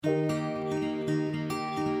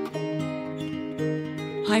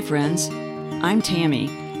Hi friends, I'm Tami,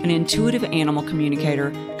 an intuitive animal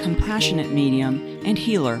communicator, compassionate medium, and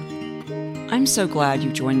healer. I'm so glad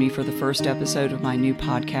you joined me for the first episode of my new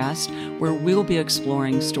podcast, where we'll be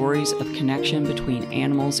exploring stories of connection between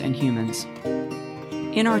animals and humans.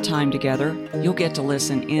 In our time together, you'll get to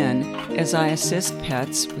listen in as I assist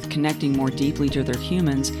pets with connecting more deeply to their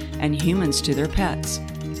humans and humans to their pets.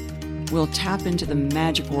 We'll tap into the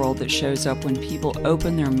magic world that shows up when people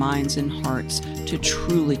open their minds and hearts to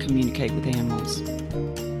truly communicate with animals.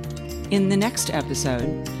 In the next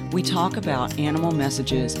episode, we talk about animal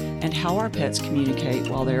messages and how our pets communicate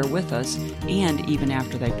while they are with us and even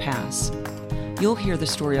after they pass. You'll hear the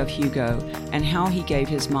story of Hugo and how he gave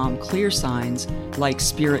his mom clear signs, like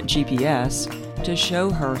Spirit GPS, to show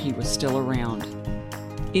her he was still around.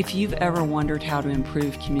 If you've ever wondered how to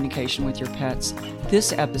improve communication with your pets,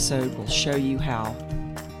 this episode will show you how.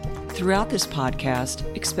 Throughout this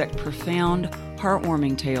podcast, expect profound,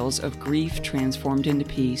 heartwarming tales of grief transformed into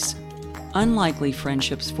peace, unlikely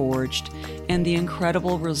friendships forged, and the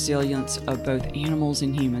incredible resilience of both animals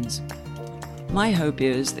and humans. My hope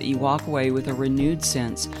is that you walk away with a renewed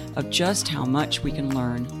sense of just how much we can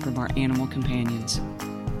learn from our animal companions.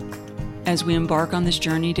 As we embark on this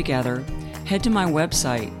journey together, head to my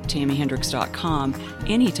website, TamiHendrix.com,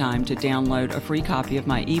 anytime to download a free copy of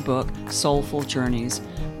my ebook, Soulful Journeys,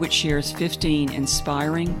 which shares 15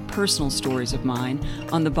 inspiring personal stories of mine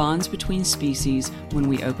on the bonds between species when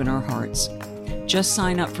we open our hearts. Just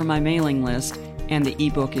sign up for my mailing list, and the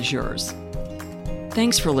ebook is yours.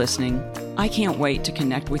 Thanks for listening. I can't wait to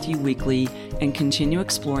connect with you weekly and continue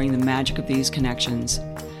exploring the magic of these connections.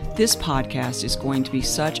 This podcast is going to be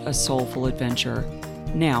such a soulful adventure.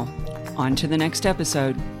 Now, on to the next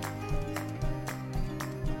episode.